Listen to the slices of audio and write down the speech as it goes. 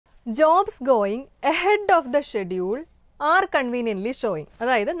jobs going ahead of the schedule are conveniently showing.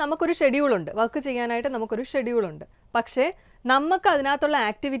 അതായത് നമുക്കൊരു schedule ഉണ്ട്, work ചെയ്യാനായിട്ട് നമുക്കൊരു ഷെഡ്യൂൾ ഉണ്ട്. പക്ഷേ നമുക്ക് അതിനകത്തുള്ള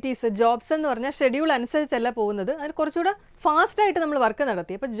ആക്ടിവിറ്റീസ് ജോബ്സ് എന്ന് പറഞ്ഞാൽ ഷെഡ്യൂൾ അനുസരിച്ചല്ല പോകുന്നത്, അതിന് കുറച്ചുകൂടെ ഫാസ്റ്റായിട്ട് നമ്മൾ വർക്ക്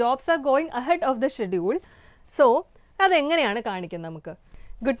നടത്തി. അപ്പോൾ jobs are going ahead of the schedule. So അതെങ്ങനെയാണ് കാണിക്കുന്നത് നമുക്ക്?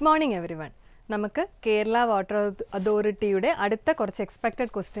 Good morning every one. നമുക്ക് കേരള വാട്ടർ അതോറിറ്റിയുടെ അടുത്ത കുറച്ച്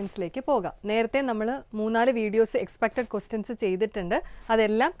എക്സ്പെക്റ്റഡ് ക്വസ്റ്റ്യൻസിലേക്ക് പോകാം. നേരത്തെ നമ്മൾ 3-4 വീഡിയോസ് എക്സ്പെക്റ്റഡ് ക്വസ്റ്റ്യൻസ് ചെയ്തിട്ടുണ്ട്,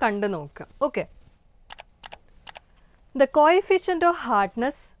 അതെല്ലാം കണ്ടു നോക്കാം. Okay. The coefficient of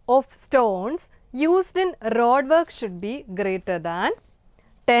hardness of stones used in road work should be greater than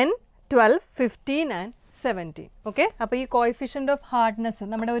 10, 12, 15 and 17. Okay. അപ്പോൾ ഈ coefficient of hardness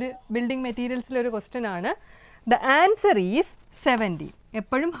നമ്മുടെ ഒരു ബിൽഡിംഗ് മെറ്റീരിയൽസിലെ ഒരു ക്വസ്റ്റ്യൻ ആണ്. The answer is 17.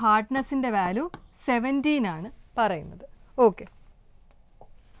 എപ്പോഴും ഹാർഡ്നെസ്സിൻ്റെ വാല്യൂ 17 ആണ് പറയുന്നത്. Okay.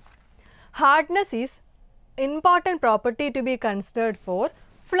 Hardness is important property to be considered four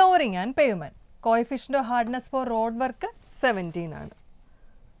flooring and payment. Coefficient of hardness for road work 17 ആണ്.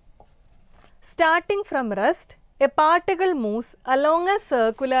 Starting from rest, a particle moves along a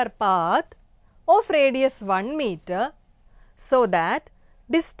circular path of radius 1 meter so that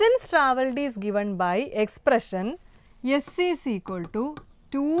distance travelled is given by expression S is equal to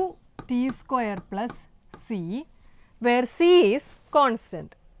 2t square plus c, where c is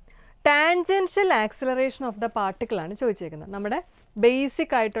constant. Tangential acceleration of the particle ആണ് ചോദിച്ചേക്കുന്നത്. നമ്മുടെ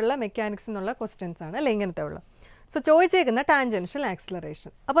basic ആയിട്ടുള്ള mechanics എന്നുള്ള questions ആണ് അല്ലേ ഇങ്ങനത്തെ ഉള്ളത്. So ചോദിച്ചേക്കുന്ന tangential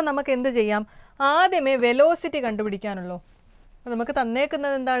acceleration. അപ്പോൾ നമുക്ക് എന്ത് ചെയ്യാം? ആദ്യമേ വെലോസിറ്റി കണ്ടുപിടിക്കാനുള്ളൂ. അപ്പോൾ നമുക്ക്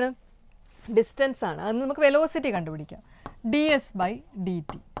തന്നേക്കുന്നത് എന്താണ്? ഡിസ്റ്റൻസ് ആണ്. അത് നമുക്ക് വെലോസിറ്റി കണ്ടുപിടിക്കാം.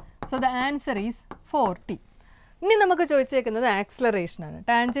 ds/dt. So the answer is 4t. ഇനി നമുക്ക് ചോദിച്ചേക്കുന്നത് ആക്സിലറേഷൻ ആണ്.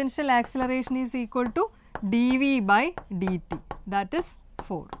 Tangential acceleration is equal to dv/dt. That is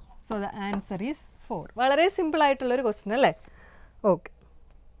 4. So the answer is 4. വളരെ സിമ്പിൾ ആയിട്ടുള്ളൊരു ക്വസ്റ്റ്യൻ അല്ലേ? Okay.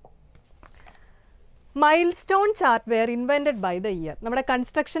 Mile stone chart wear invented by the year. നമ്മുടെ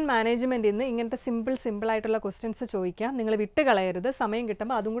construction മാനേജ്മെൻറ്റിൽ നിന്ന് ഇങ്ങനത്തെ simple ആയിട്ടുള്ള ക്വസ്റ്റ്യൻസ് ചോദിക്കാം. നിങ്ങൾ വിട്ട് കളയരുത്. സമയം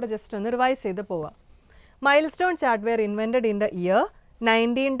കിട്ടുമ്പോൾ അതും കൂടെ ജസ്റ്റ് ഒന്ന് റിവൈസ് ചെയ്ത് പോവാം. Mile stone chart wear invented in the year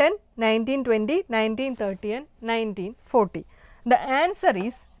 1910, 1920, 1930 and 1940. The answer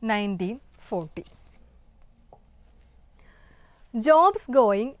is 1940. Jobs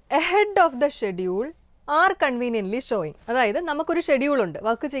going ahead of the schedule are conveniently showing. അതായത് നമുക്കൊരു ഷെഡ്യൂൾ ഉണ്ട്,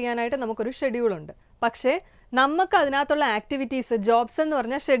 വർക്ക് ചെയ്യാനായിട്ട് നമുക്കൊരു ഷെഡ്യൂൾ ഉണ്ട്. പക്ഷേ നമുക്ക് അതിനകത്തുള്ള ആക്ടിവിറ്റീസ് ജോബ്സ് എന്ന്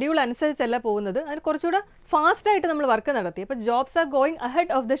പറഞ്ഞാൽ ഷെഡ്യൂൾ അനുസരിച്ചല്ല പോകുന്നത്, അതിന് കുറച്ചുകൂടെ ഫാസ്റ്റായിട്ട് നമ്മൾ വർക്ക് നടത്തി. അപ്പോൾ jobs are going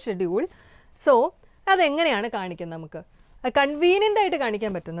ahead of the schedule. So അതെങ്ങനെയാണ് കാണിക്കുന്നത് നമുക്ക്? കൺവീനിയൻ്റ് ആയിട്ട്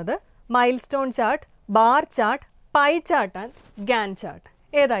കാണിക്കാൻ പറ്റുന്നത് mile stone chart, bar chart, pie chart and Khan chart.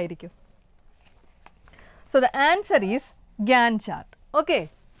 ഏതായിരിക്കും? So the answer is GAN chart. Okay.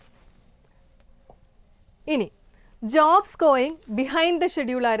 ഇനി jobs going behind the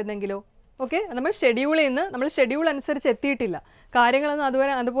schedule ആയിരുന്നെങ്കിലോ? Okay, നമ്മൾ ഷെഡ്യൂളിൽ നിന്ന് നമ്മൾ ഷെഡ്യൂൾ അനുസരിച്ച് എത്തിയിട്ടില്ല, കാര്യങ്ങളൊന്നും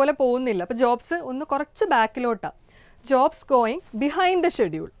അതുപോലെ പോകുന്നില്ല. അപ്പോൾ ജോബ്സ് ഒന്ന് കുറച്ച് ബാക്കിലോട്ടാണ്. Jobs going behind the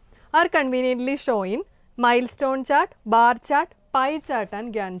schedule R conveniently ഷോയിൻ mile stone chart, bar chart, pie chart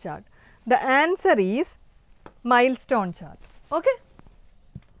and GAN chart. The answer is mile stone chart. Okay.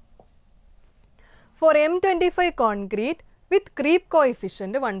 Four M25 concrete with creep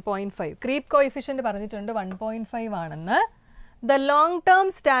coefficient 1.5. Creep coefficient പറഞ്ഞിട്ടുണ്ട് 1.5 ആണെന്ന്. The long term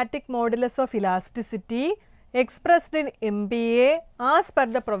static modulus of elasticity expressed in MPa as per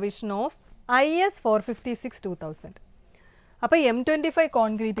the provision of IS 456/2000. അപ്പോൾ M25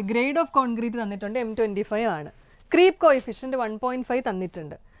 concrete grade of concrete തന്നിട്ടുണ്ട്, M25 ആണ്. Creep coefficient 1.5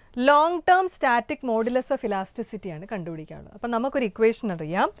 തന്നിട്ടുണ്ട്. Long term static modulus of elasticity ആണ് കണ്ടുപിടിക്കാനുള്ളത്. അപ്പം നമുക്കൊരു equation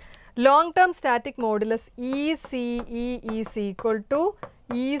അറിയാം. Long term static modulus ECE is equal to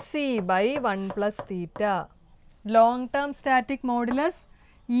EC/1 + θ. Long term static modulus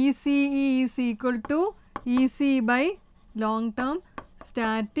ECE is equal to EC/ലോങ് term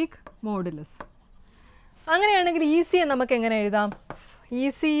static modulus. അങ്ങനെയാണെങ്കിൽ EC നമുക്ക് എങ്ങനെ എഴുതാം?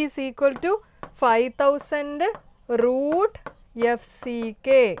 EC is equal to 5000 √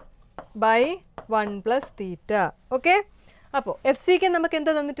 FCK/1 + θ. Okay. അപ്പോൾ FCK നമുക്ക്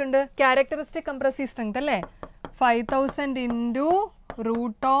എന്താ തന്നിട്ടുണ്ട്? ക്യാരക്ടറിസ്റ്റിക് കംപ്രസീവ് സ്ട്രെങ്ത് അല്ലേ? 5000 ×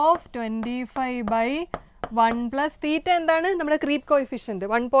 √25/1 + θ എന്താണ്? നമ്മുടെ creep coefficient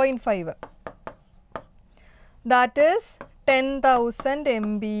 1.5. That is 10,000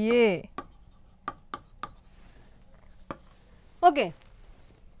 MPa. Okay.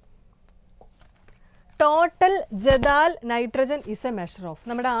 Total ജദാൽ nitrogen is A measure of.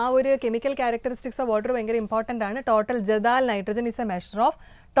 നമ്മുടെ ആ ഒരു കെമിക്കൽ ക്യാരക്ടറിസ്റ്റിക്സ് ഓഫ് വാട്ടർ ഭയങ്കര ഇമ്പോർട്ടൻ്റ് ആണ്. Total ജദാൽ nitrogen is A measure of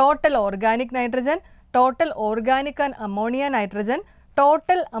total organic nitrogen, total organic and ammonia nitrogen,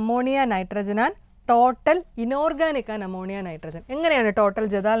 total ammonia, nitrogen and total inorganic and ammonia nitrogen. എങ്ങനെയാണ് total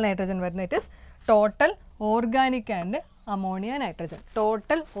ജദാൽ nitrogen വരുന്നത്? It is total organic and ammonia nitrogen.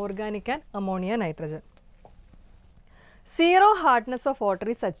 Total organic and ammonia nitrogen. Zero hardness of water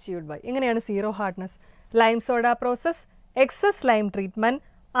is achieved by. എങ്ങനെയാണ് zero hardness? Lime soda process, excess lime treatment,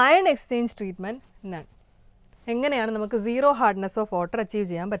 iron exchange treatment, none. എങ്ങനെയാണ് നമുക്ക് zero hardness of water achieve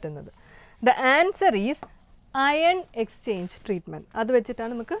ചെയ്യാൻ പറ്റുന്നത്? The answer is iron exchange treatment. അത്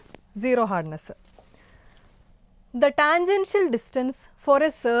വെച്ചിട്ടാണ് നമുക്ക് zero hardness. The tangential distance four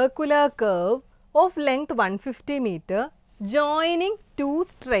A circular curve of length 150 meter joining two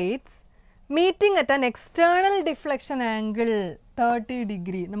straights meeting at an external deflection angle 30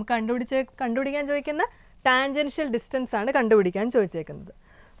 degree. നമുക്ക് കണ്ടുപിടിക്കാൻ ചോദിക്കുന്ന tangential distance ആണ് കണ്ടുപിടിക്കാൻ ചോദിച്ചേക്കുന്നത്.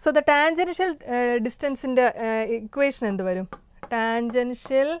 സോ ദ ടാൻജൻഷ്യൽ ഡിസ്റ്റൻസിൻ്റെ ഇക്വേഷൻ എന്ത് വരും?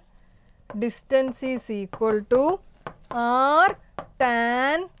 Tangential distance is equal to R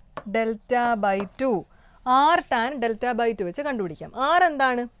tan delta by 2. R tan delta by 2 വെച്ച് കണ്ടുപിടിക്കാം. R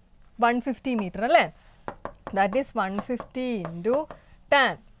എന്താണ്? 150 meter അല്ലേ? That is 150 into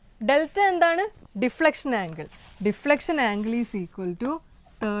tan. Delta എന്താണ്? Deflection angle. Deflection angle is equal to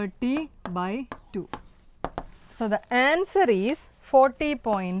 30 by 2. So the answer is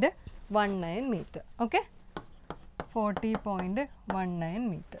 40.19 meter. Okay, 40.19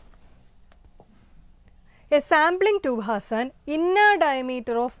 meter. A sampling tube has an inner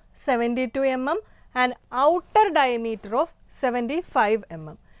diameter of 72 mm and outer diameter of 75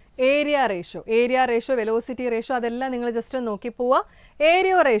 mm. Area ratio, velocity ratio, അതെല്ലാം നിങ്ങൾ just നോക്കി പോവുക.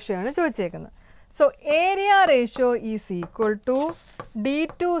 Area ratio ആണ് ചോദിച്ചേക്കുന്നത്. So area ratio is equal to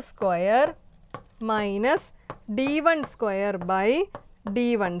d2 square minus d1 square by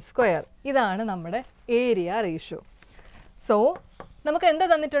d1 square. ഇതാണ് നമ്മുടെ area ratio. So നമുക്ക് എന്താ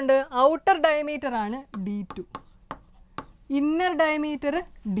തന്നിട്ടുണ്ട്? ഔട്ടർ ഡയമീറ്റർ ആണ് d2, inner diameter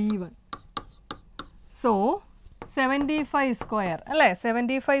d1. So 75 square അല്ലേ?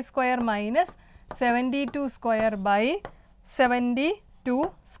 75 square minus 72 square by 72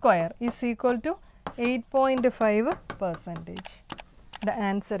 square is equal to 8.5%. The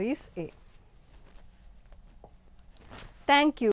answer is A. Thank you.